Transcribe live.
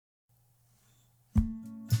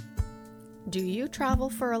Do you travel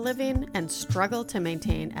for a living and struggle to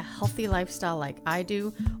maintain a healthy lifestyle like I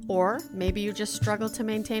do? Or maybe you just struggle to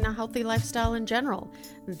maintain a healthy lifestyle in general?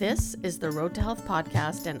 This is the Road to Health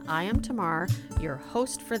podcast, and I am Tamar, your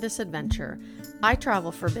host for this adventure. I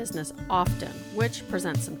travel for business often, which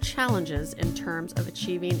presents some challenges in terms of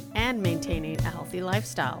achieving and maintaining a healthy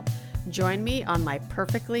lifestyle. Join me on my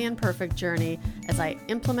perfectly imperfect journey as I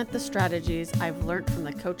implement the strategies I've learned from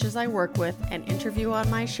the coaches I work with and interview on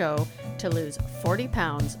my show to lose 40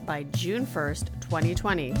 pounds by June 1st,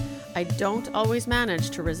 2020. I don't always manage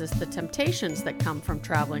to resist the temptations that come from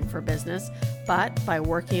traveling for business, but by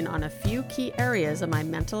working on a few key areas of my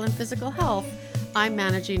mental and physical health, I'm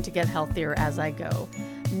managing to get healthier as I go.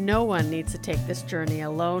 No one needs to take this journey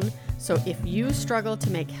alone. So if you struggle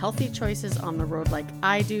to make healthy choices on the road like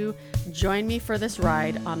I do, join me for this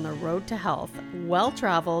ride on the road to health.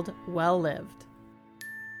 Well-traveled, well-lived.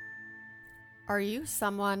 Are you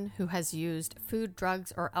someone who has used food,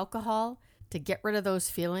 drugs, or alcohol to get rid of those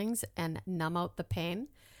feelings and numb out the pain?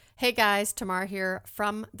 Hey guys, Tamar here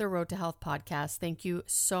from the Road to Health podcast. Thank you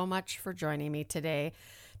so much for joining me today.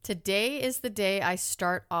 Today is the day I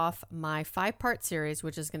start off my 5-part series,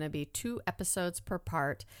 which is going to be 2 episodes per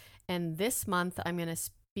part. And this month, I'm going to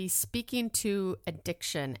be speaking to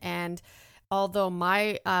addiction. And although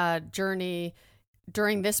my journey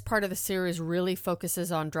during this part of the series really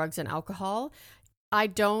focuses on drugs and alcohol, I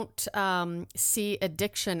don't see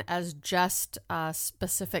addiction as just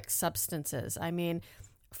specific substances. I mean,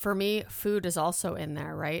 for me, food is also in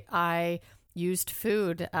there, right? I used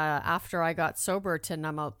food after I got sober to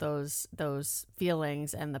numb out those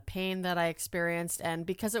feelings and the pain that I experienced. And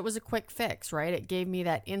because it was a quick fix, right? It gave me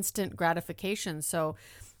that instant gratification. So,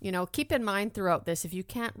 keep in mind throughout this, if you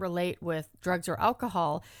can't relate with drugs or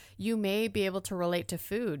alcohol, you may be able to relate to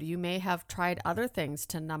food. You may have tried other things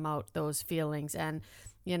to numb out those feelings. And,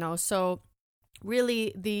 so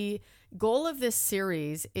really the goal of this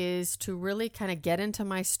series is to really kind of get into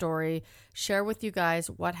my story, share with you guys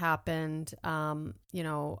what happened,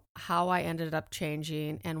 how I ended up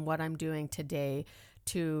changing and what I'm doing today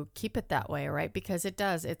to keep it that way, right? Because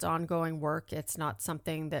it's ongoing work. It's not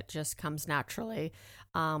something that just comes naturally.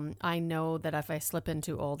 I know that if I slip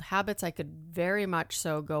into old habits, I could very much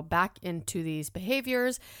so go back into these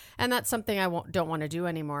behaviors, and that's something I don't want to do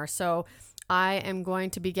anymore. So I am going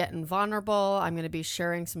to be getting vulnerable. I'm going to be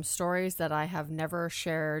sharing some stories that I have never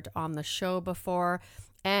shared on the show before.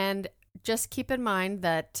 And just keep in mind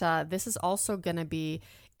that this is also going to be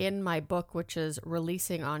in my book, which is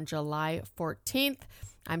releasing on July 14th.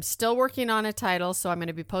 I'm still working on a title, so I'm going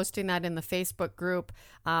to be posting that in the Facebook group.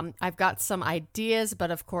 I've got some ideas,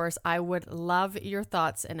 but of course, I would love your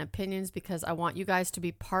thoughts and opinions because I want you guys to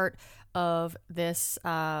be part of this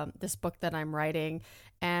book that I'm writing.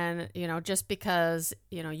 And, just because,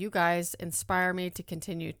 you guys inspire me to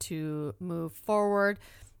continue to move forward.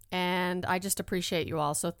 And I just appreciate you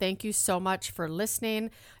all. So thank you so much for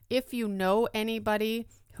listening. If you know anybody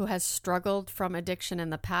who has struggled from addiction in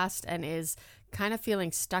the past and is kind of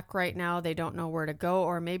feeling stuck right now, they don't know where to go,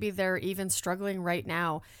 or maybe they're even struggling right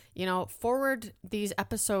now, forward these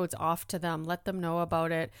episodes off to them, let them know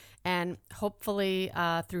about it. And hopefully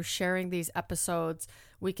through sharing these episodes,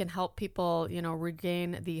 we can help people,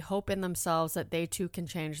 regain the hope in themselves that they too can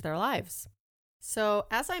change their lives. So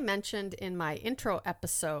as I mentioned in my intro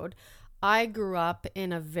episode, I grew up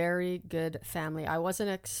in a very good family. I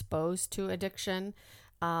wasn't exposed to addiction,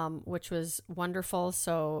 which was wonderful.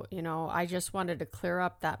 So, I just wanted to clear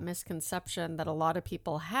up that misconception that a lot of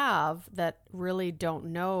people have that really don't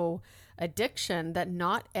know addiction, that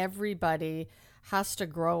not everybody has to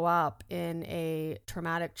grow up in a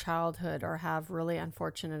traumatic childhood or have really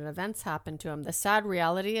unfortunate events happen to them. The sad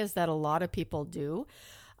reality is that a lot of people do,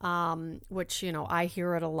 which, I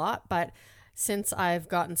hear it a lot, but since I've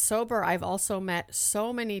gotten sober, I've also met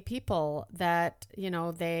so many people that,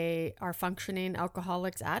 they are functioning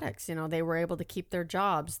alcoholics, addicts. They were able to keep their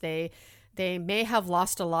jobs. They may have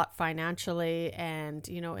lost a lot financially and,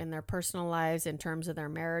 in their personal lives in terms of their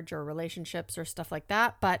marriage or relationships or stuff like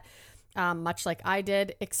that. But much like I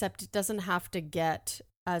did, except it doesn't have to get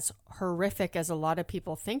as horrific as a lot of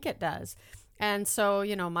people think it does. And so,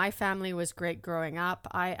 my family was great growing up.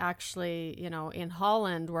 I actually, in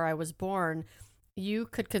Holland, where I was born, you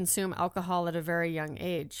could consume alcohol at a very young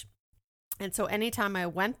age. And so anytime I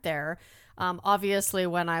went there, obviously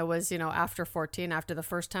when I was, after 14, after the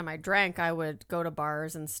first time I drank, I would go to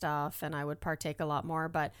bars and stuff and I would partake a lot more.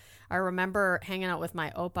 But I remember hanging out with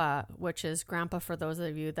my opa, which is grandpa for those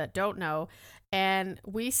of you that don't know. And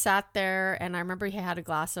we sat there and I remember he had a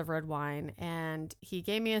glass of red wine and he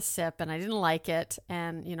gave me a sip and I didn't like it.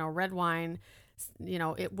 And, red wine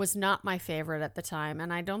it was not my favorite at the time.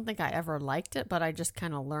 And I don't think I ever liked it, but I just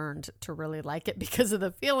kind of learned to really like it because of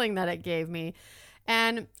the feeling that it gave me.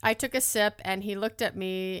 And I took a sip and he looked at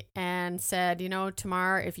me and said,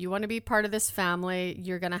 Tamar, if you want to be part of this family,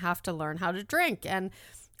 you're going to have to learn how to drink. And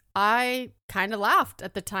I kind of laughed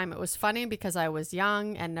at the time. It was funny because I was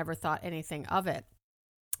young and never thought anything of it.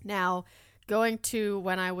 Now, going to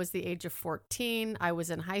when I was the age of 14, I was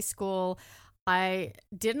in high school. I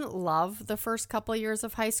didn't love the first couple of years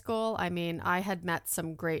of high school. I mean, I had met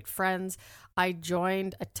some great friends. I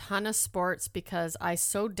joined a ton of sports because I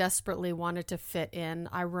so desperately wanted to fit in.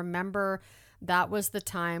 I remember that was the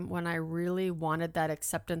time when I really wanted that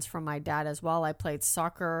acceptance from my dad as well. I played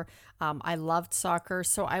soccer. I loved soccer.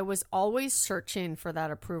 So I was always searching for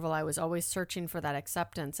that approval. I was always searching for that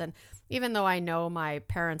acceptance. And even though I know my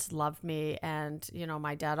parents loved me and,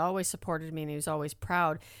 my dad always supported me and he was always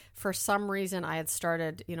proud, for some reason I had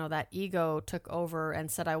started, that ego took over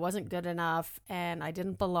and said I wasn't good enough and I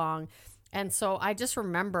didn't belong. And so I just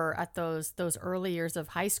remember at those early years of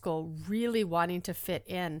high school really wanting to fit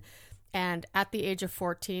in. And at the age of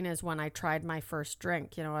 14 is when I tried my first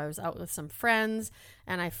drink. I was out with some friends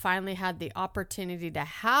and I finally had the opportunity to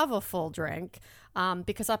have a full drink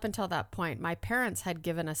because up until that point, my parents had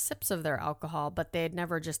given us sips of their alcohol, but they had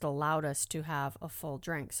never just allowed us to have a full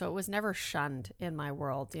drink. So it was never shunned in my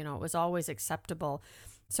world. It was always acceptable.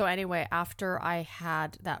 So anyway, after I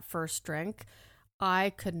had that first drink,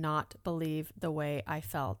 I could not believe the way I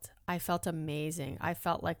felt. I felt amazing. I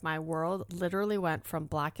felt like my world literally went from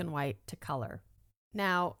black and white to color.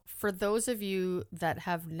 Now, for those of you that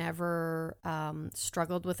have never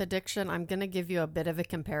struggled with addiction, I'm going to give you a bit of a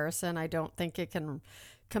comparison. I don't think it can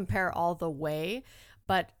compare all the way,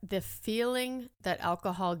 but the feeling that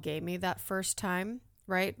alcohol gave me that first time,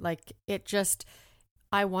 right? Like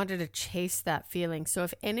I wanted to chase that feeling. So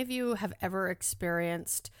if any of you have ever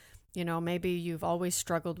experienced maybe you've always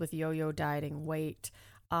struggled with yo-yo dieting, weight,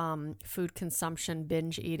 food consumption,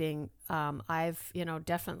 binge eating. I've,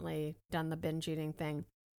 definitely done the binge eating thing.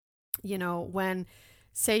 When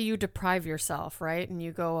say you deprive yourself, right? And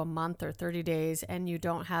you go a month or 30 days and you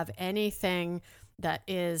don't have anything that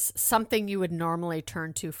is something you would normally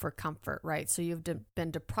turn to for comfort, right? So you've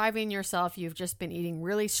been depriving yourself. You've just been eating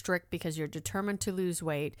really strict because you're determined to lose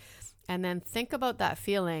weight. And then think about that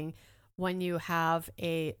feeling when you have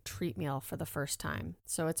a treat meal for the first time.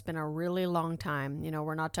 So it's been a really long time.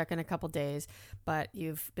 We're not talking a couple days, but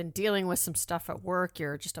you've been dealing with some stuff at work.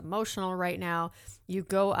 You're just emotional right now. You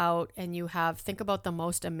go out and think about the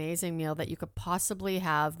most amazing meal that you could possibly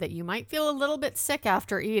have that you might feel a little bit sick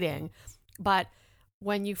after eating. But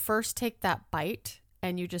when you first take that bite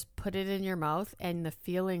and you just put it in your mouth and the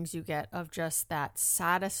feelings you get of just that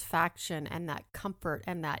satisfaction and that comfort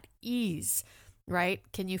and that ease, right?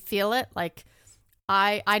 Can you feel it? Like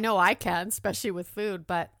I know I can, especially with food,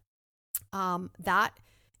 but that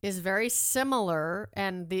is very similar.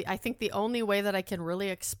 And I think the only way that I can really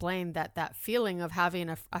explain that feeling of having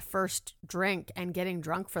a first drink and getting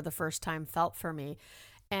drunk for the first time felt for me.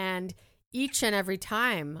 And each and every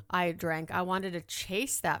time I drank, I wanted to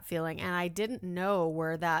chase that feeling. And I didn't know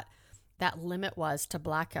where that limit was to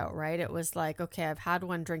blackout, right? It was like, okay, I've had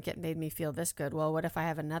one drink, it made me feel this good. Well, what if I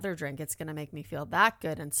have another drink? It's going to make me feel that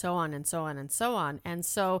good, and so on and so on and so on. And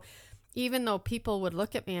so even though people would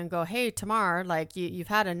look at me and go, hey, Tamar, like you've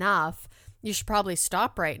had enough, you should probably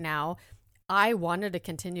stop right now. I wanted to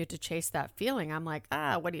continue to chase that feeling. I'm like,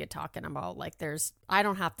 what are you talking about? Like I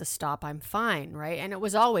don't have to stop. I'm fine, right? And it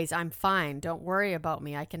was always, I'm fine. Don't worry about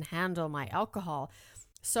me. I can handle my alcohol.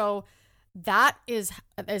 So that is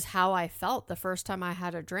how I felt the first time I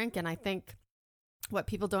had a drink. And I think what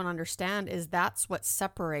people don't understand is that's what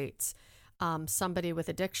separates somebody with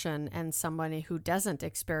addiction and somebody who doesn't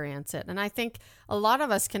experience it. And I think a lot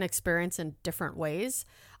of us can experience in different ways.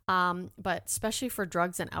 But especially for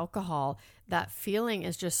drugs and alcohol, that feeling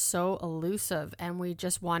is just so elusive and we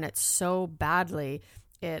just want it so badly.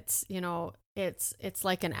 It's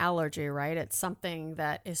like an allergy, right? It's something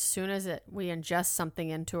that as soon as we ingest something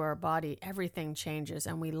into our body, everything changes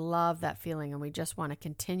and we love that feeling and we just want to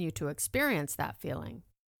continue to experience that feeling.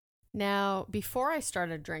 Now, before I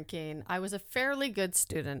started drinking, I was a fairly good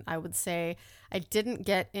student. I would say I didn't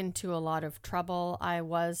get into a lot of trouble. I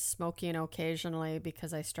was smoking occasionally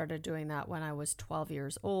because I started doing that when I was 12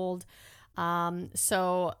 years old.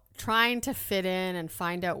 So trying to fit in and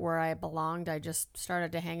find out where I belonged, I just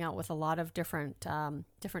started to hang out with a lot of different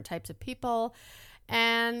types of people.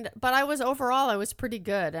 But I was pretty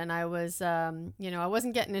good and I was, I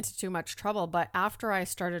wasn't getting into too much trouble. But after I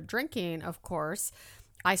started drinking, of course,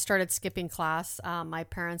 I started skipping class. My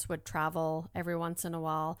parents would travel every once in a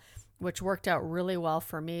while. which worked out really well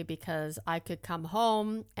for me because I could come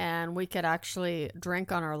home and we could actually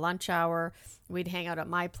drink on our lunch hour. We'd hang out at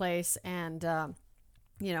my place, and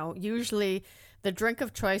usually the drink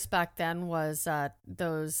of choice back then was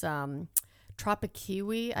those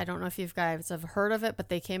Tropikiwi. I don't know if you guys have heard of it, but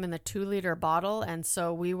they came in the 2-liter bottle. And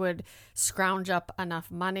so we would scrounge up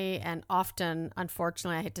enough money. And often,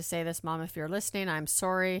 unfortunately, I hate to say this, Mom, if you're listening, I'm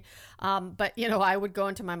sorry. But I would go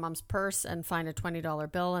into my mom's purse and find a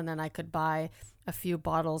 $20 bill. And then I could buy a few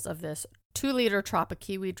bottles of this 2-liter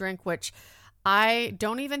Tropikiwi drink, which I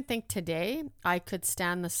don't even think today I could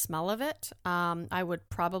stand the smell of it. I would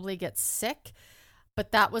probably get sick.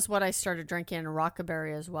 But that was what I started drinking in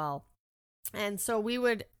Rockaberry as well. And so we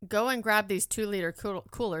would go and grab these 2-liter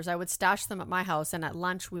coolers. I would stash them at my house, and at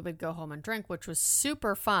lunch we would go home and drink, which was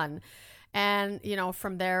super fun. And,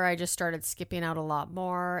 from there I just started skipping out a lot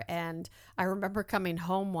more. And I remember coming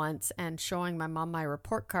home once and showing my mom my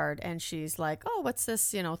report card, and she's like, "Oh, what's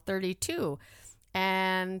this, 32?"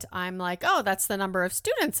 And I'm like, "Oh, that's the number of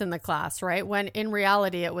students in the class," right? When in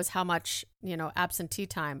reality it was how much, absentee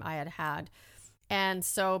time I had. And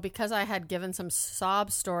so because I had given some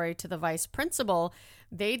sob story to the vice principal,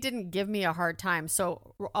 they didn't give me a hard time.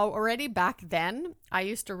 So already back then, I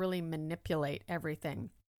used to really manipulate everything.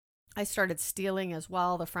 I started stealing as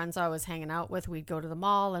well. The friends I was hanging out with, we'd go to the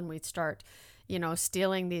mall and we'd start,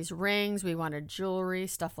 stealing these rings. We wanted jewelry,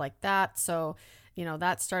 stuff like that. So,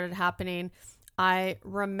 that started happening. I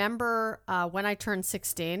remember when I turned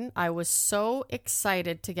 16, I was so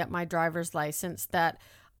excited to get my driver's license that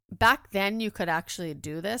back then you could actually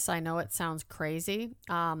do this. I know it sounds crazy,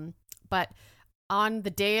 but on the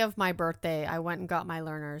day of my birthday, I went and got my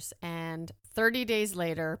learners, and 30 days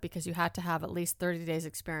later, because you had to have at least 30 days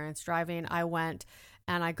experience driving, I went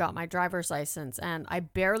and I got my driver's license, and I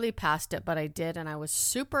barely passed it, but I did. And I was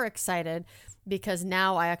super excited because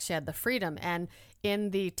now I actually had the freedom. And in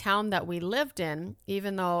the town that we lived in,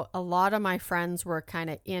 even though a lot of my friends were kind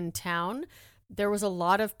of in town, there was a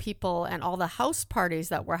lot of people, and all the house parties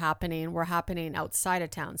that were happening outside of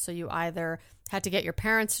town. So you either had to get your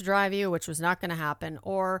parents to drive you, which was not going to happen,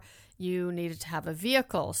 or you needed to have a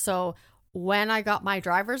vehicle. So when I got my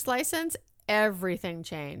driver's license, everything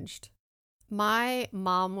changed. My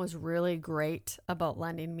mom was really great about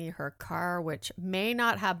lending me her car, which may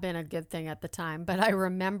not have been a good thing at the time, but I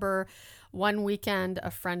remember one weekend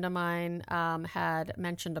a friend of mine had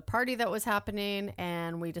mentioned a party that was happening,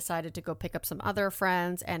 and we decided to go pick up some other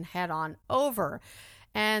friends and head on over.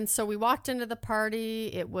 And so we walked into the party.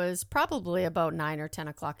 It was probably about 9 or 10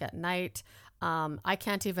 o'clock at night. I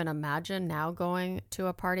can't even imagine now going to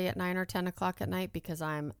a party at 9 or 10 o'clock at night because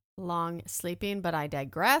I'm long sleeping, but I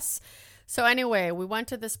digress. So anyway, we went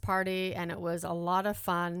to this party and it was a lot of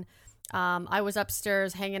fun. I was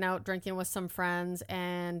upstairs hanging out, drinking with some friends,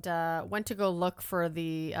 and went to go look for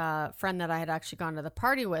the friend that I had actually gone to the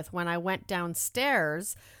party with. When I went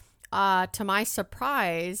downstairs, to my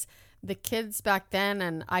surprise, the kids back then,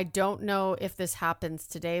 and I don't know if this happens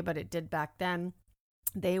today, but it did back then,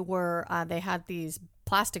 they had these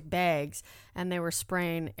plastic bags and they were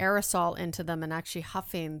spraying aerosol into them and actually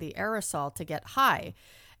huffing the aerosol to get high.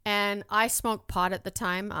 And I smoked pot at the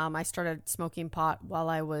time. I started smoking pot while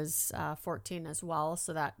I was 14 as well,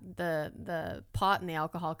 so that the pot and the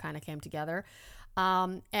alcohol kind of came together.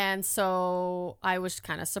 And so I was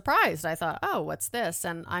kind of surprised. I thought, "Oh, what's this?"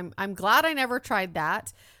 And I'm glad I never tried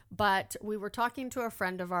that. But we were talking to a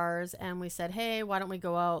friend of ours and we said, "Hey, why don't we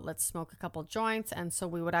go out? Let's smoke a couple joints." And so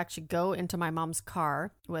we would actually go into my mom's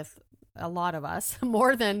car with a lot of us,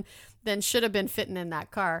 more than should have been fitting in that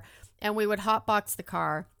car. And we would hotbox the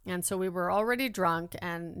car. And so we were already drunk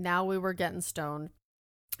and now we were getting stoned.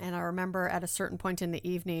 And I remember at a certain point in the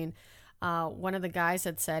evening, one of the guys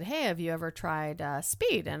had said, "Hey, have you ever tried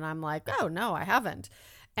speed?" And I'm like, "Oh, no, I haven't."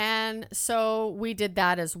 And so we did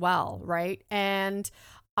that as well, right? And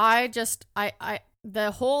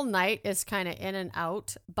the whole night is kind of in and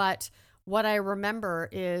out. But what I remember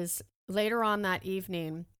is later on that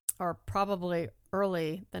evening, or probably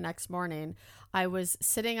early the next morning, I was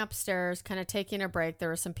sitting upstairs kind of taking a break. There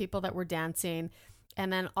were some people that were dancing.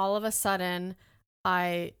 And then all of a sudden,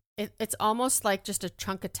 it's almost like just a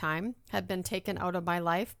chunk of time had been taken out of my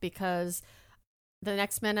life, because the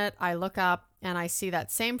next minute I look up and I see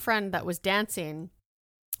that same friend that was dancing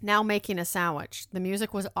now making a sandwich. The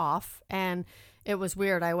music was off and it was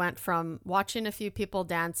weird. I went from watching a few people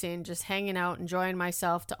dancing, just hanging out, enjoying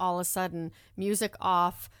myself, to all of a sudden music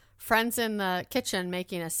off, friends in the kitchen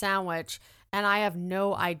making a sandwich. And I have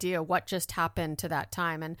no idea what just happened to that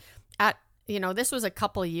time. And this was a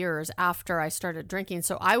couple years after I started drinking.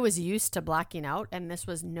 So I was used to blacking out, and this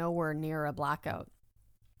was nowhere near a blackout.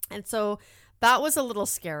 And so that was a little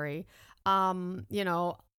scary.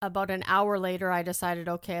 About an hour later, I decided,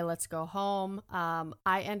 okay, let's go home.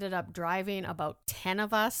 I ended up driving about 10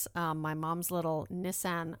 of us, my mom's little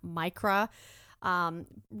Nissan Micra.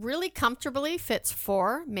 Really comfortably fits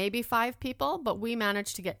 4, maybe 5 people, but we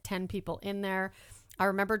managed to get 10 people in there. I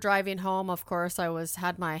remember driving home. Of course,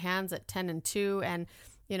 had my hands at 10 and 2, and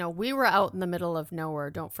we were out in the middle of nowhere,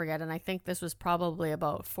 don't forget. And I think this was probably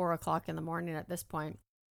about 4 o'clock in the morning at this point.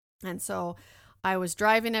 And so I was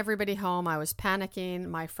driving everybody home. I was panicking.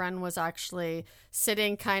 My friend was actually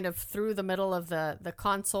sitting kind of through the middle of the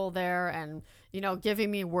console there and, giving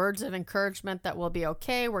me words of encouragement that we'll be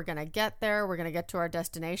okay. We're going to get there. We're going to get to our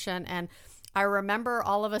destination. And I remember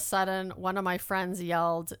all of a sudden, one of my friends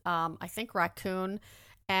yelled, I think raccoon,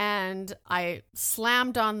 and I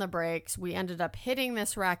slammed on the brakes. We ended up hitting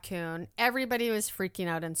this raccoon. Everybody was freaking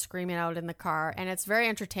out and screaming out in the car. And it's very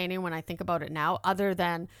entertaining when I think about it now, other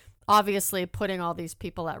than obviously putting all these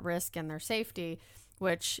people at risk and their safety,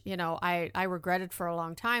 which, I regretted for a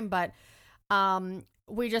long time. But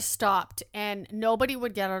we just stopped and nobody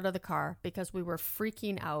would get out of the car because we were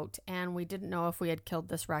freaking out and we didn't know if we had killed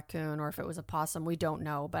this raccoon or if it was a possum. We don't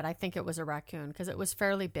know, but I think it was a raccoon because it was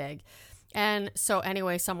fairly big. And so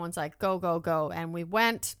anyway, someone's like, go, go, go. And we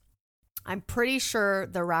went. I'm pretty sure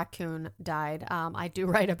the raccoon died. I do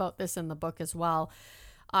write about this in the book as well.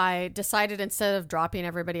 I decided instead of dropping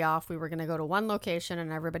everybody off, we were going to go to one location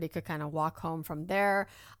and everybody could kind of walk home from there.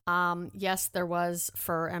 Yes, there was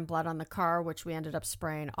fur and blood on the car, which we ended up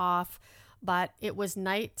spraying off. But it was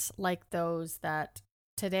nights like those that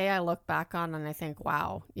today I look back on and I think,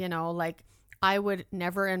 wow, I would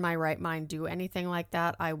never in my right mind do anything like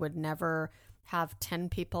that. I would never have 10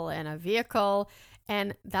 people in a vehicle.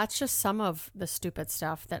 And that's just some of the stupid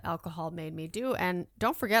stuff that alcohol made me do. And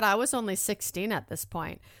don't forget, I was only 16 at this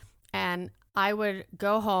point. And I would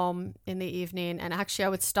go home in the evening and actually I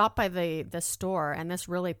would stop by the store. And this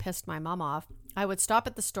really pissed my mom off. I would stop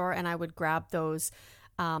at the store and I would grab those,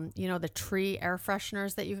 the tree air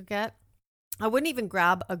fresheners that you could get. I wouldn't even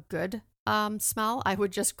grab a good smell. I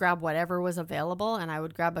would just grab whatever was available and I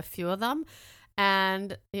would grab a few of them.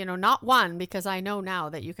 And, not one, because I know now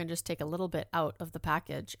that you can just take a little bit out of the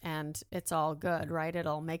package and it's all good, right?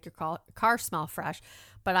 It'll make your car smell fresh.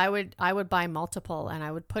 But I would buy multiple and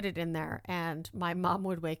I would put it in there and my mom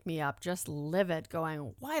would wake me up just livid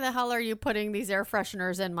going, why the hell are you putting these air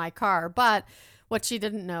fresheners in my car? But what she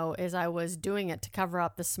didn't know is I was doing it to cover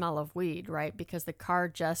up the smell of weed, right? Because the car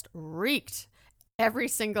just reeked every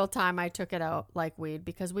single time I took it out like weed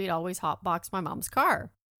because we'd always hotbox my mom's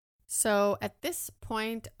car. So at this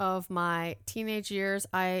point of my teenage years,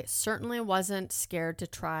 I certainly wasn't scared to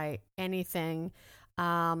try anything.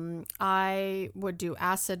 I would do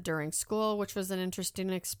acid during school, which was an interesting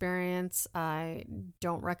experience. I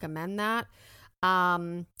don't recommend that.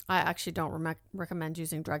 I actually don't recommend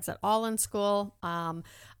using drugs at all in school.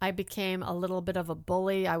 I became a little bit of a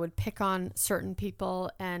bully. I would pick on certain people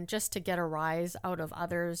and just to get a rise out of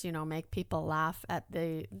others, make people laugh at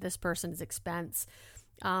this person's expense.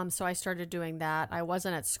 So I started doing that. I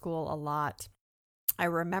wasn't at school a lot. I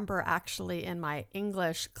remember actually in my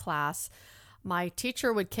English class, my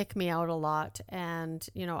teacher would kick me out a lot. And,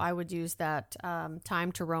 I would use that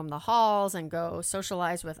time to roam the halls and go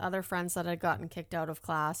socialize with other friends that had gotten kicked out of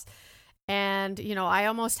class. And, I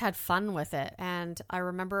almost had fun with it. And I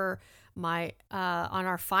remember on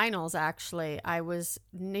our finals, actually, I was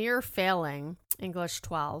near failing English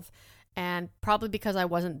 12 and probably because I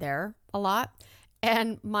wasn't there a lot.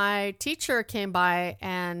 And my teacher came by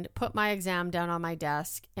and put my exam down on my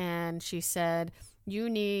desk and she said, you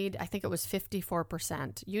need, I think it was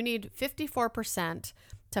 54%. You need 54%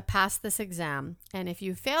 to pass this exam. And if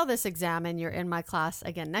you fail this exam and you're in my class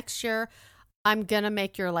again next year, I'm going to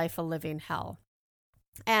make your life a living hell.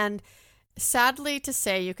 And sadly to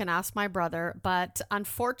say, you can ask my brother, but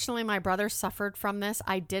unfortunately my brother suffered from this.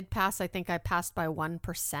 I did pass. I think I passed by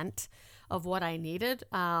 1% of what I needed,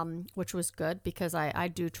 which was good because I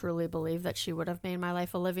do truly believe that she would have made my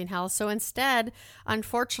life a living hell. So instead,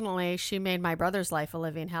 unfortunately, she made my brother's life a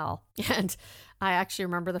living hell. And I actually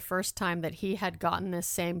remember the first time that he had gotten this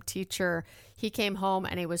same teacher, he came home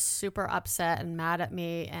and he was super upset and mad at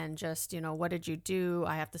me and just, what did you do?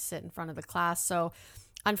 I have to sit in front of the class. So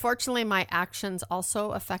unfortunately, my actions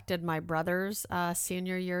also affected my brother's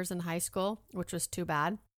senior years in high school, which was too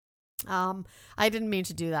bad. I didn't mean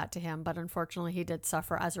to do that to him, but unfortunately he did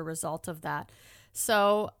suffer as a result of that.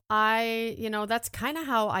 So that's kind of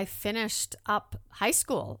how I finished up high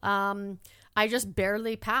school. I just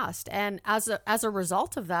barely passed. And as a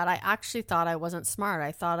result of that, I actually thought I wasn't smart.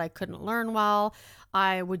 I thought I couldn't learn well.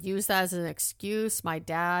 I would use that as an excuse. My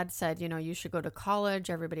dad said, you should go to college.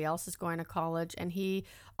 Everybody else is going to college. And he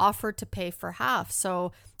offered to pay for half.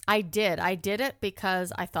 So I did. I did it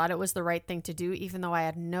because I thought it was the right thing to do, even though I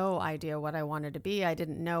had no idea what I wanted to be. I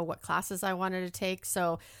didn't know what classes I wanted to take.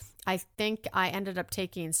 So I think I ended up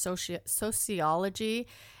taking sociology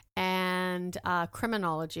and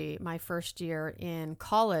criminology my first year in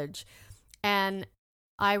college. And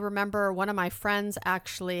I remember one of my friends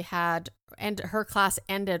actually and her class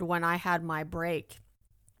ended when I had my break.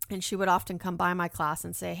 And she would often come by my class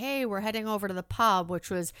and say, hey, we're heading over to the pub, which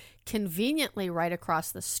was conveniently right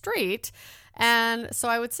across the street. And so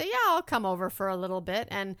I would say, yeah, I'll come over for a little bit.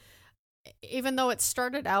 And even though it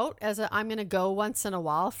started out as I'm going to go once in a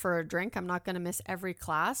while for a drink, I'm not going to miss every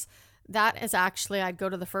class. That is actually, I'd go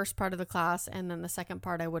to the first part of the class, and then the second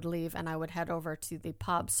part I would leave and I would head over to the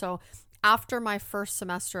pub. So after my first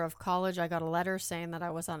semester of college, I got a letter saying that I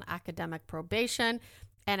was on academic probation.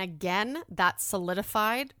 And again, that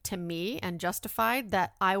solidified to me and justified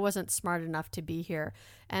that I wasn't smart enough to be here.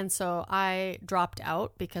 And so I dropped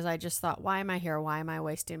out because I just thought, why am I here? Why am I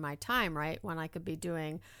wasting my time, right? When I could be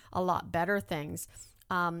doing a lot better things.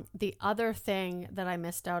 The other thing that I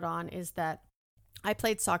missed out on is that I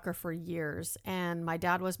played soccer for years and my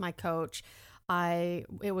dad was my coach.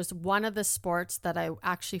 It was one of the sports that I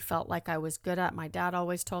actually felt like I was good at. My dad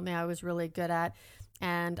always told me I was really good at.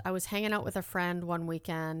 And I was hanging out with a friend one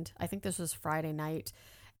weekend. I think this was Friday night.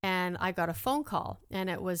 And I got a phone call. And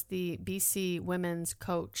it was the BC women's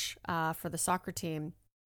coach for the soccer team.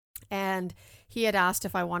 And he had asked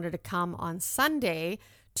if I wanted to come on Sunday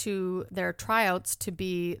to their tryouts to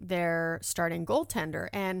be their starting goaltender.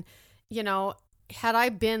 And, had I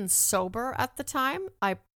been sober at the time,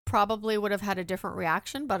 I probably would have had a different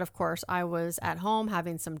reaction. But of course, I was at home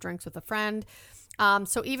having some drinks with a friend.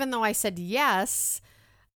 So even though I said yes,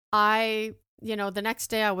 the next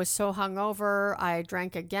day I was so hungover, I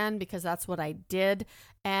drank again because that's what I did.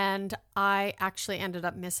 And I actually ended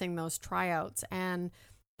up missing those tryouts. And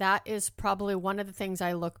that is probably one of the things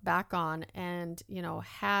I look back on. And,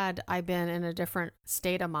 had I been in a different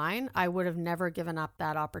state of mind, I would have never given up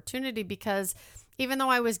that opportunity because even though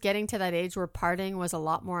I was getting to that age where partying was a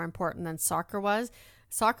lot more important than soccer was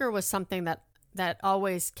something that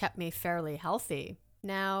always kept me fairly healthy.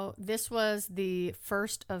 Now, this was the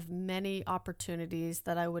first of many opportunities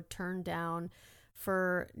that I would turn down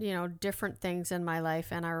for, different things in my life.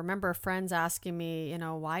 And I remember friends asking me,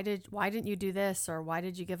 why didn't you do this? Or why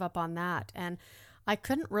did you give up on that? And I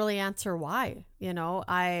couldn't really answer why.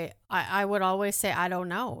 I would always say, I don't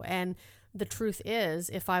know. And the truth is,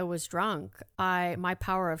 if I was drunk, my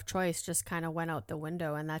power of choice just kind of went out the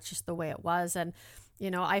window, and that's just the way it was. And,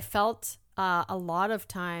 I felt a lot of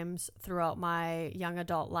times throughout my young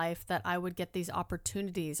adult life that I would get these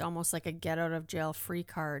opportunities, almost like a get out of jail free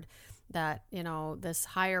card, that, this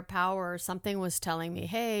higher power or something was telling me,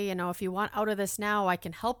 hey, if you want out of this now, I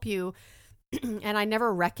can help you. And I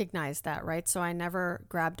never recognized that, right? So I never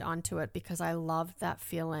grabbed onto it because I loved that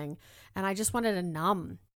feeling. And I just wanted to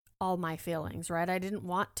numb all my feelings, right? I didn't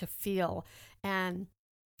want to feel. And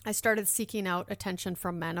I started seeking out attention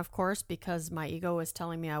from men, of course, because my ego was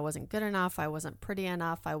telling me I wasn't good enough, I wasn't pretty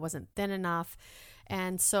enough, I wasn't thin enough.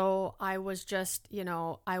 And so I was just, it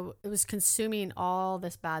was consuming all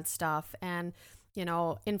this bad stuff. And,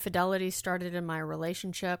 infidelity started in my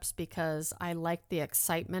relationships because I liked the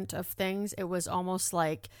excitement of things. It was almost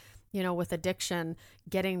like, with addiction,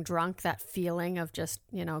 getting drunk, that feeling of just,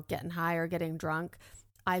 getting high or getting drunk.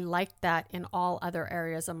 I liked that in all other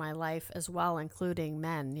areas of my life as well, including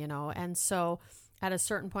men, and so at a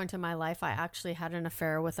certain point in my life, I actually had an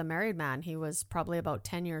affair with a married man. He was probably about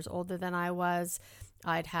 10 years older than I was.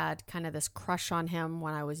 I'd had kind of this crush on him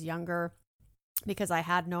when I was younger because I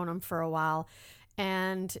had known him for a while.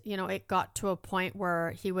 And, it got to a point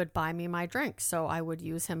where he would buy me my drinks. So I would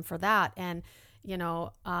use him for that. And,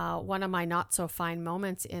 one of my not so fine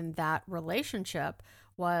moments in that relationship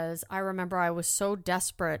was I remember I was so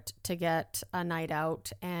desperate to get a night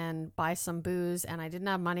out and buy some booze, and I didn't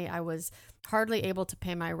have money. I was hardly able to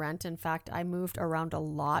pay my rent. In fact, I moved around a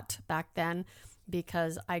lot back then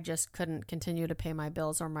because I just couldn't continue to pay my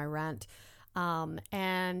bills or my rent.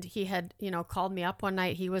 And he had, called me up one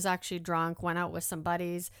night. He was actually drunk, went out with some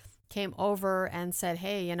buddies, came over and said,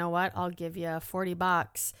 hey, you know what? I'll give you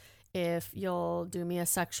 $40 if you'll do me a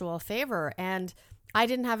sexual favor. And I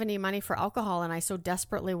didn't have any money for alcohol, and I so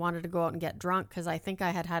desperately wanted to go out and get drunk because I think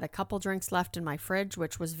I had had a couple drinks left in my fridge,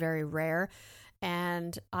 which was very rare.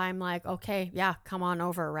 And I'm like, okay, yeah, come on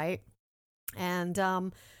over, right? And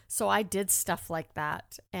so I did stuff like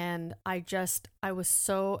that, and I was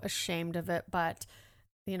so ashamed of it. But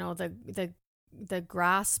the the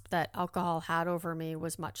grasp that alcohol had over me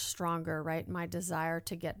was much stronger, right? My desire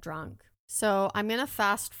to get drunk. So I'm going to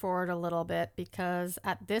fast forward a little bit because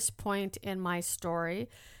at this point in my story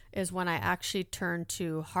is when I actually turned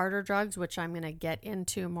to harder drugs, which I'm going to get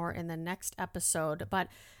into more in the next episode. But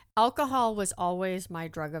alcohol was always my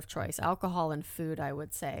drug of choice, alcohol and food, I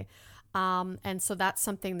would say. And so that's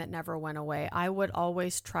something that never went away. I would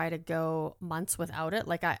always try to go months without it.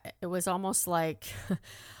 It was almost like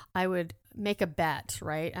I would make a bet,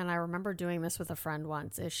 right? And I remember doing this with a friend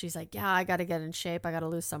once. She's like, yeah, I got to get in shape. I got to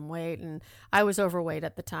lose some weight. And I was overweight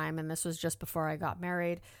at the time. And this was just before I got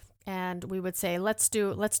married. And we would say, let's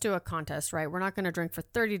do a contest, right? We're not going to drink for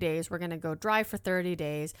 30 days. We're going to go dry for 30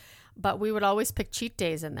 days. But we would always pick cheat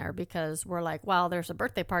days in there because we're like, well, there's a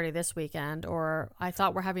birthday party this weekend, or I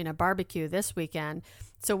thought we're having a barbecue this weekend.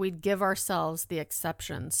 So we'd give ourselves the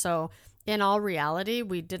exception. So in all reality,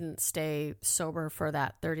 we didn't stay sober for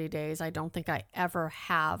that 30 days. I don't think I ever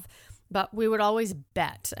have. But we would always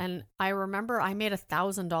bet. And I remember I made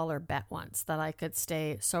 $1,000 bet once that I could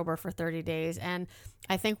stay sober for 30 days. And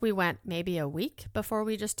I think we went maybe a week before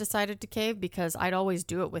we just decided to cave because I'd always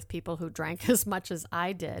do it with people who drank as much as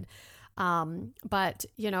I did. But,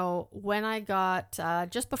 when I got,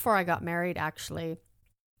 just before I got married, actually,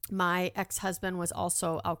 my ex-husband was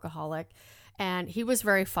also alcoholic. And he was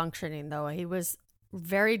very functioning, though. He was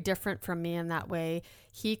very different from me in that way.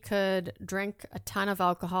 He could drink a ton of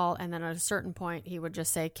alcohol, and then at a certain point he would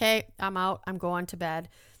just say, okay, I'm out, I'm going to bed,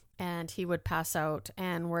 and he would pass out.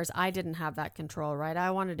 And whereas I didn't have that control, right?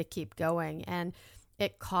 I wanted to keep going, and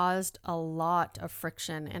it caused a lot of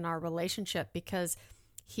friction in our relationship because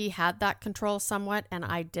he had that control somewhat and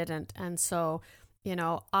I didn't. And so,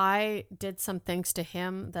 I did some things to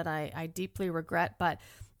him that I deeply regret, but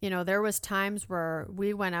there was times where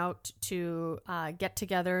we went out to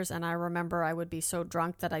get-togethers, and I remember I would be so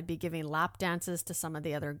drunk that I'd be giving lap dances to some of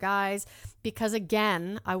the other guys because,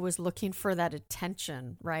 again, I was looking for that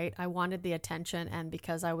attention, right? I wanted the attention, and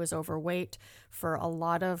because I was overweight for a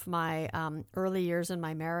lot of my early years in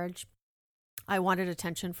my marriage, I wanted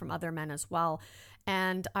attention from other men as well.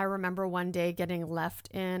 And I remember one day getting left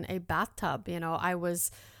in a bathtub.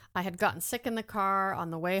 I had gotten sick in the car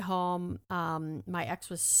on the way home. My ex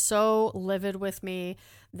was so livid with me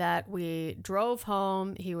that we drove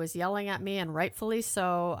home. He was yelling at me, and rightfully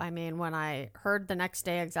so. I mean, when I heard the next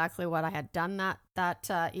day exactly what I had done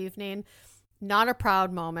that evening, not a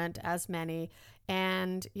proud moment, as many.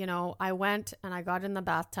 And, I went and I got in the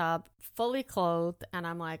bathtub fully clothed, and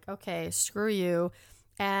I'm like, okay, screw you.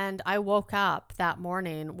 And I woke up that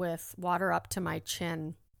morning with water up to my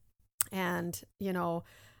chin and,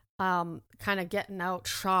 kind of getting out,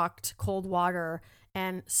 shocked, cold water,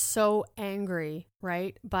 and so angry,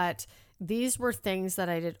 right? But these were things that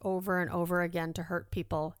I did over and over again to hurt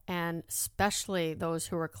people, and especially those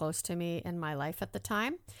who were close to me in my life at the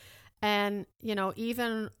time. And,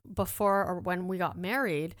 even before or when we got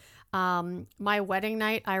married, my wedding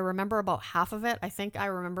night, I remember about half of it. I think I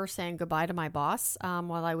remember saying goodbye to my boss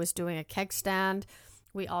while I was doing a keg stand.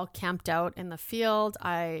 We all camped out in the field.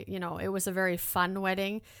 It was a very fun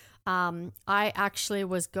wedding. I actually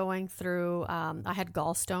was going through, I had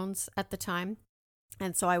gallstones at the time.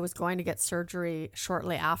 And so I was going to get surgery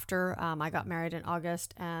shortly after. I got married in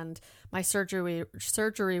August, and my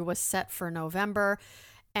surgery was set for November.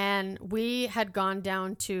 And we had gone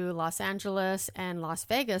down to Los Angeles and Las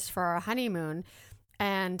Vegas for our honeymoon.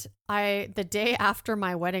 And the day after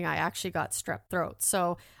my wedding, I actually got strep throat.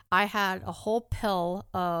 So I had a whole pill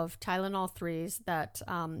of Tylenol 3s that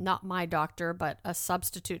not my doctor, but a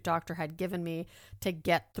substitute doctor had given me to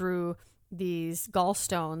get through these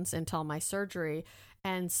gallstones until my surgery.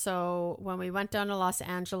 And so when we went down to Los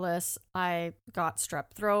Angeles, I got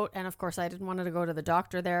strep throat. And of course, I didn't want to go to the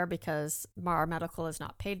doctor there because our medical is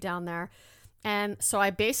not paid down there. And so I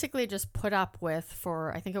basically just put up with,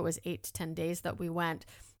 for I think it was 8 to 10 days that we went,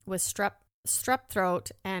 with strep throat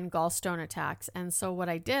and gallstone attacks. And so what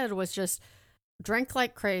I did was just drink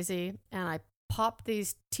like crazy, and I popped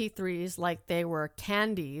these T3s like they were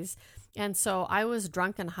candies. And so I was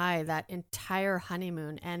drunk and high that entire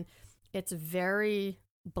honeymoon. And it's very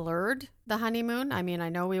blurred, the honeymoon. I mean, I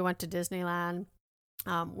know we went to Disneyland.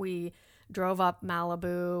 We drove up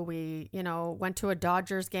Malibu. We, went to a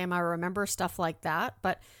Dodgers game. I remember stuff like that.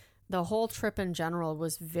 But the whole trip in general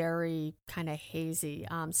was very kind of hazy,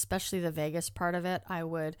 especially the Vegas part of it. I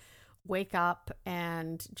would wake up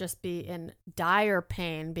and just be in dire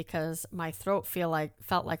pain because my throat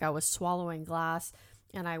felt like I was swallowing glass.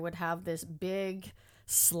 And I would have this big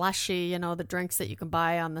slushy, the drinks that you can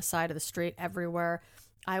buy on the side of the street everywhere.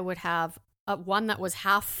 I would have one that was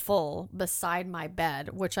half full beside my bed,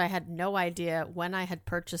 which I had no idea when I had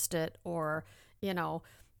purchased it or, you know,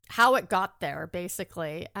 how it got there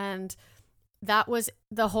basically. And that was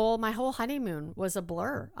my whole honeymoon was a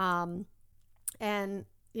blur. And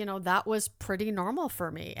that was pretty normal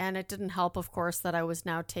for me. And it didn't help, of course, that I was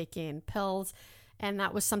now taking pills. And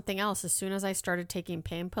that was something else. As soon as I started taking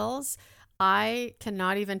pain pills, I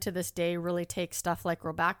cannot even to this day really take stuff like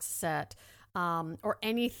Robaxacet or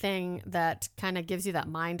anything that kind of gives you that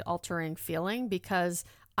mind altering feeling, because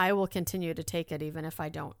I will continue to take it even if I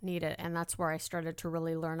don't need it. And that's where I started to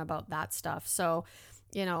really learn about that stuff. So,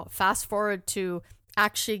 fast forward to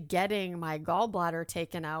actually getting my gallbladder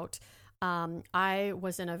taken out. I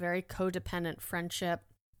was in a very codependent friendship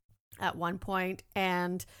at one point,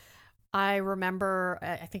 and I remember,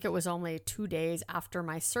 I think it was only 2 days after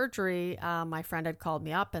my surgery, my friend had called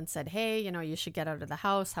me up and said, "Hey, you should get out of the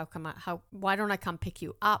house. Why don't I come pick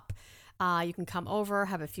you up? You can come over,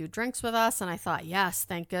 have a few drinks with us." And I thought, yes,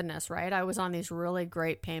 thank goodness, right? I was on these really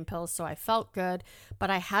great pain pills, so I felt good, but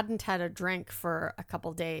I hadn't had a drink for a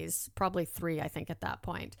couple days, probably 3, I think, at that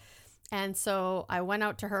point. And so I went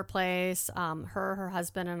out to her place. Her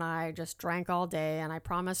husband and I just drank all day. And I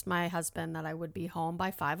promised my husband that I would be home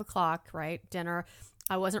by 5 o'clock, right? Dinner.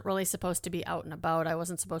 I wasn't really supposed to be out and about. I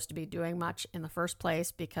wasn't supposed to be doing much in the first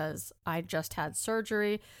place because I just had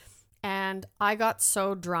surgery. And I got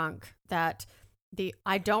so drunk that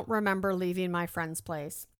I don't remember leaving my friend's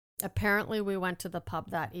place. Apparently, we went to the pub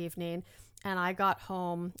that evening, and I got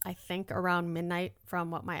home, I think, around midnight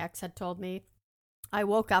from what my ex had told me. I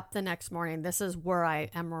woke up the next morning. This is where I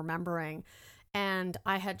am remembering. And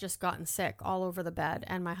I had just gotten sick all over the bed,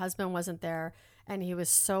 and my husband wasn't there. And he was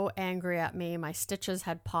so angry at me. My stitches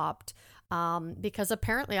had popped because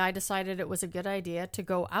apparently I decided it was a good idea to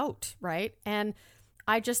go out, right? And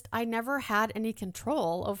I never had any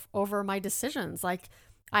control over my decisions. Like,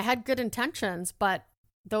 I had good intentions, but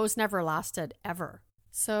those never lasted ever.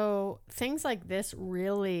 So things like this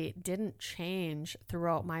really didn't change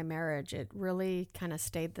throughout my marriage. It really kind of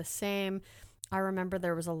stayed the same. I remember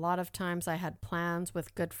there was a lot of times I had plans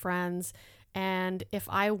with good friends, and if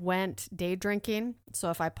I went day drinking, so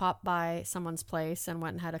if I popped by someone's place and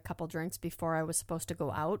went and had a couple drinks before I was supposed to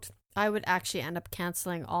go out, I would actually end up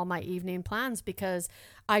canceling all my evening plans because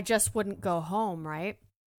I just wouldn't go home, right?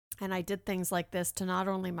 And I did things like this to not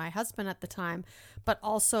only my husband at the time, but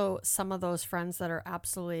also some of those friends that are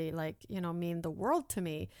absolutely mean the world to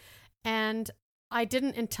me. And I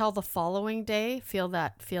didn't until the following day feel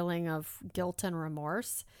that feeling of guilt and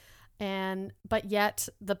remorse. But yet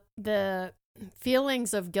the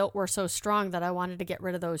feelings of guilt were so strong that I wanted to get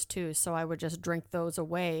rid of those too. So I would just drink those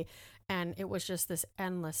away. And it was just this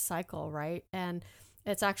endless cycle, right? And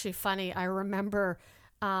it's actually funny. I remember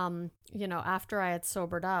after I had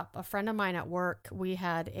sobered up, a friend of mine at work, we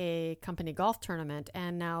had a company golf tournament,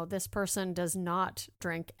 and now this person does not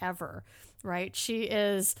drink ever, right? She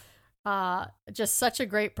is just such a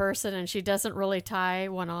great person, and she doesn't really tie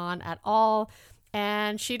one on at all.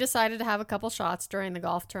 And she decided to have a couple shots during the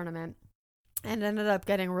golf tournament and ended up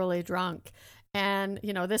getting really drunk. And,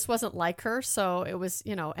 this wasn't like her. So it was,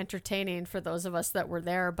 entertaining for those of us that were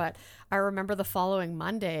there. But I remember the following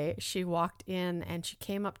Monday, she walked in and she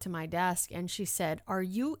came up to my desk and she said, "Are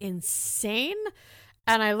you insane?"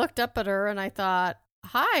 And I looked up at her and I thought,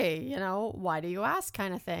 "Hi, why do you ask?"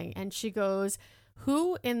 kind of thing. And she goes,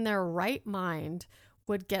 "Who in their right mind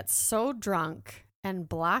would get so drunk and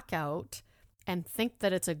black out and think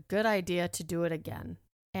that it's a good idea to do it again?"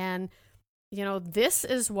 And this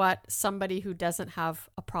is what somebody who doesn't have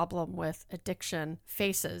a problem with addiction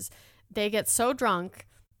faces. They get so drunk,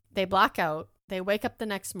 they black out, they wake up the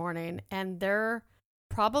next morning, and they're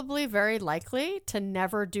probably very likely to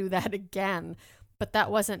never do that again. But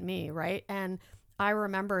that wasn't me, right? And I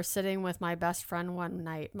remember sitting with my best friend one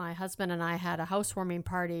night. My husband and I had a housewarming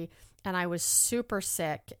party, and I was super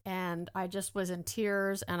sick, and I just was in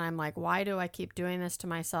tears, and I'm like, why do I keep doing this to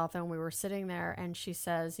myself? And we were sitting there, and she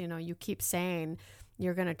says, "You keep saying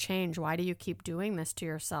you're going to change. Why do you keep doing this to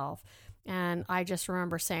yourself?" And I just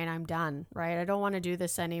remember saying, "I'm done, right? I don't want to do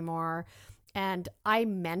this anymore." And I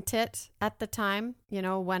meant it at the time.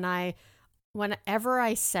 Whenever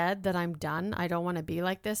I said that I'm done, I don't want to be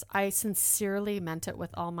like this, I sincerely meant it with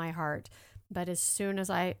all my heart. But as soon as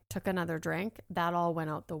I took another drink, that all went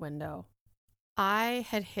out the window. I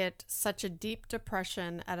had hit such a deep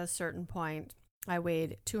depression at a certain point. I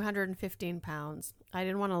weighed 215 pounds. I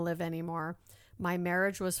didn't want to live anymore. My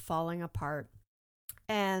marriage was falling apart.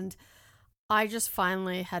 And I just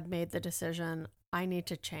finally had made the decision, I need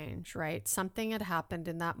to change, right? Something had happened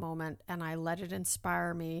in that moment, and I let it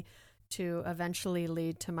inspire me to eventually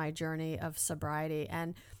lead to my journey of sobriety.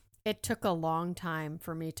 And it took a long time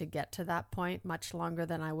for me to get to that point, much longer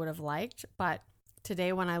than I would have liked. But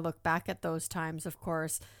today, when I look back at those times, of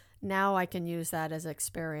course, now I can use that as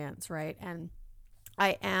experience, right? And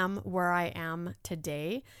I am where I am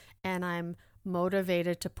today, and I'm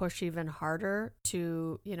motivated to push even harder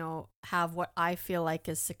to, have what I feel like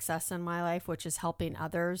is success in my life, which is helping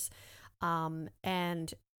others.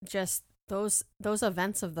 And just those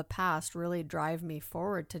events of the past really drive me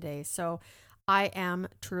forward today. So I am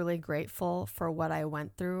truly grateful for what I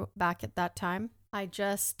went through back at that time. I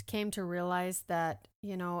just came to realize that,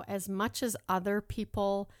 as much as other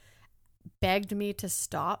people begged me to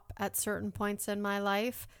stop at certain points in my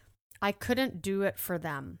life, I couldn't do it for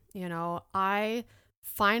them. I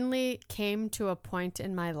finally came to a point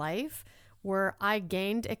in my life where I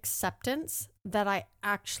gained acceptance that I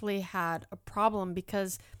actually had a problem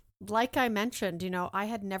because, like I mentioned, I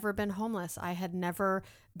had never been homeless. I had never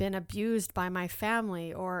been abused by my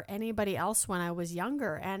family or anybody else when I was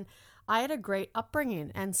younger. And I had a great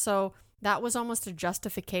upbringing. And so that was almost a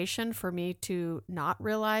justification for me to not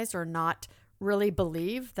realize or not really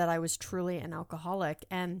believe that I was truly an alcoholic.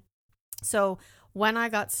 And so when I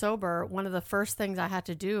got sober, one of the first things I had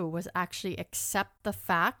to do was actually accept the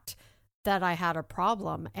fact that I had a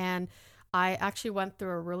problem. And I actually went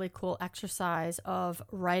through a really cool exercise of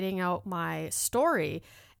writing out my story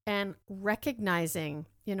and recognizing,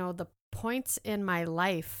 the points in my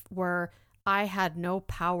life where I had no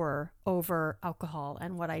power over alcohol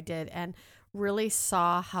and what I did, and really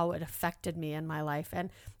saw how it affected me in my life. And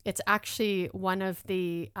it's actually one of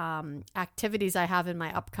the activities I have in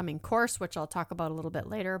my upcoming course, which I'll talk about a little bit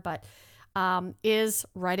later, but is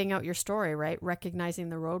writing out your story, right? Recognizing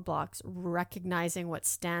the roadblocks, recognizing what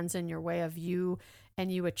stands in your way of you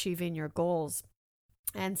and you achieving your goals.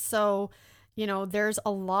 And so, there's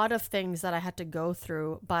a lot of things that I had to go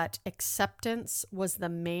through, but acceptance was the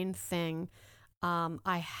main thing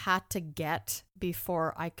I had to get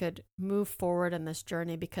before I could move forward in this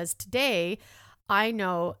journey. Because today, I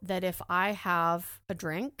know that if I have a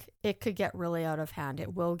drink, it could get really out of hand.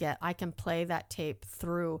 I can play that tape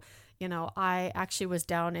through. I actually was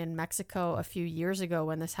down in Mexico a few years ago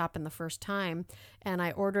when this happened the first time, and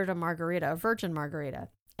I ordered a virgin margarita.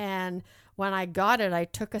 And when I got it, I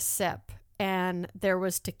took a sip and there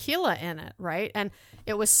was tequila in it, right? And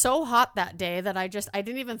it was so hot that day that I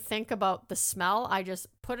didn't even think about the smell. I just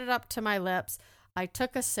put it up to my lips. I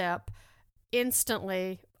took a sip.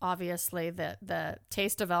 Instantly, obviously, the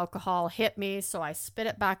taste of alcohol hit me, so I spit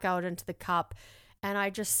it back out into the cup, and I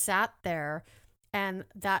just sat there. And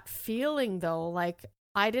that feeling, though, like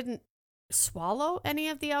I didn't swallow any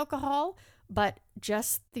of the alcohol, but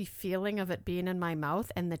just the feeling of it being in my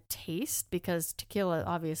mouth and the taste, because tequila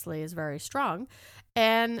obviously is very strong,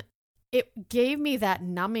 and it gave me that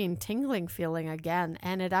numbing, tingling feeling again.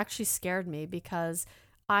 And it actually scared me because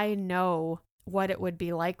I know what it would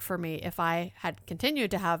be like for me if I had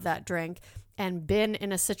continued to have that drink and been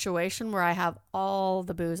in a situation where I have all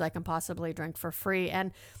the booze I can possibly drink for free.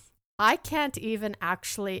 And I can't even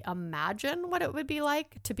actually imagine what it would be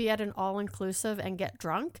like to be at an all-inclusive and get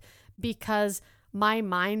drunk, because my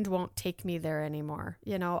mind won't take me there anymore.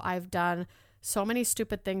 I've done so many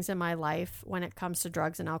stupid things in my life when it comes to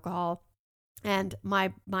drugs and alcohol, and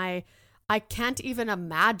I can't even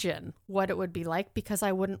imagine what it would be like because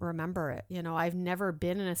I wouldn't remember it. I've never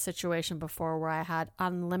been in a situation before where I had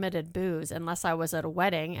unlimited booze, unless I was at a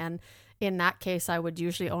wedding, and in that case, I would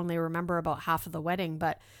usually only remember about half of the wedding.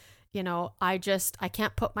 But I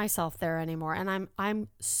can't put myself there anymore. And I'm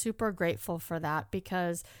super grateful for that,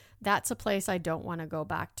 because that's a place I don't want to go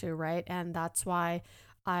back to, right? And that's why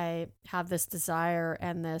I have this desire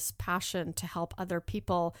and this passion to help other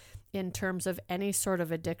people in terms of any sort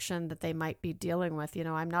of addiction that they might be dealing with.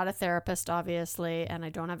 I'm not a therapist, obviously, and I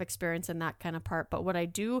don't have experience in that kind of part. But what I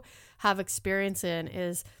do have experience in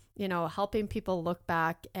is, helping people look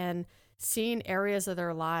back and seeing areas of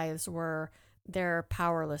their lives where they're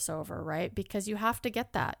powerless over, right? Because you have to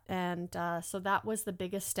get that. And so that was the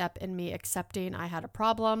biggest step in me accepting I had a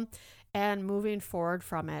problem and moving forward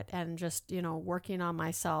from it, and just, working on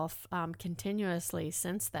myself continuously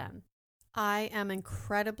since then. I am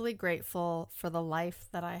incredibly grateful for the life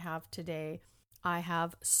that I have today. I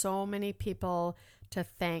have so many people to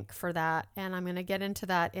thank for that. And I'm going to get into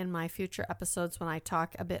that in my future episodes when I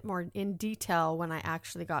talk a bit more in detail when I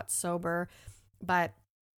actually got sober. But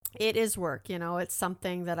it is work, it's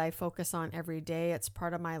something that I focus on every day. It's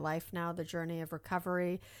part of my life now, the journey of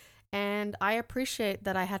recovery. And I appreciate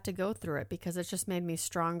that I had to go through it, because it's just made me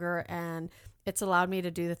stronger and it's allowed me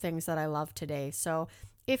to do the things that I love today. So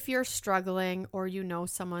if you're struggling or you know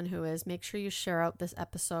someone who is, make sure you share out this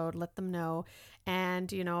episode, let them know.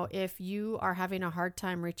 And, if you are having a hard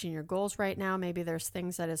time reaching your goals right now, maybe there's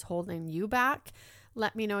things that is holding you back,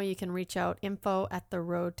 let me know. You can reach out,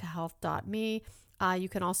 info@theroadtohealth.me. You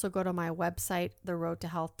can also go to my website,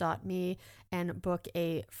 theroadtohealth.me, and book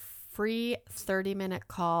a free 30-minute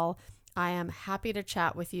call. I am happy to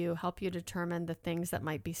chat with you, help you determine the things that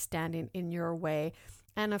might be standing in your way.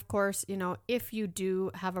 And of course, if you do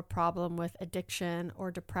have a problem with addiction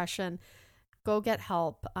or depression, go get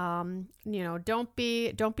help. Don't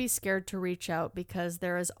be scared to reach out, because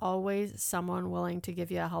there is always someone willing to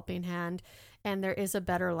give you a helping hand, and there is a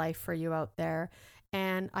better life for you out there.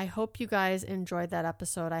 And I hope you guys enjoyed that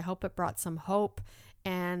episode. I hope it brought some hope.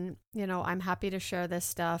 And, I'm happy to share this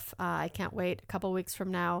stuff. I can't wait. A couple weeks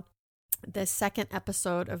from now, the second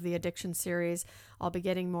episode of the addiction series, I'll be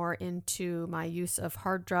getting more into my use of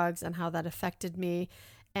hard drugs and how that affected me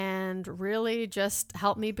and really just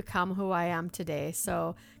helped me become who I am today.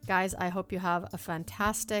 So guys, I hope you have a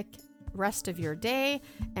fantastic rest of your day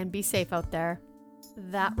and be safe out there.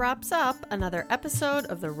 That wraps up another episode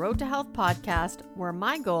of the Road to Health podcast, where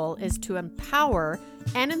my goal is to empower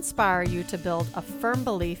and inspire you to build a firm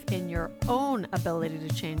belief in your own ability to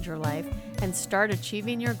change your life and start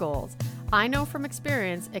achieving your goals. I know from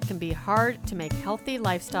experience it can be hard to make healthy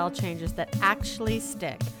lifestyle changes that actually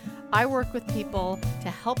stick. I work with people to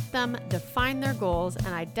help them define their goals and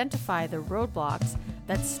identify the roadblocks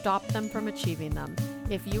that stop them from achieving them.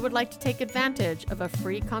 If you would like to take advantage of a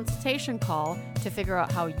free consultation call to figure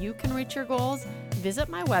out how you can reach your goals, visit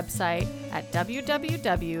my website at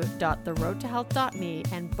www.theroadtohealth.me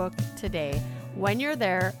and book today. When you're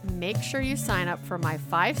there, make sure you sign up for my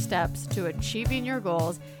 5 steps to achieving your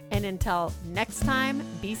goals. And until next time,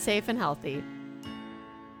 be safe and healthy.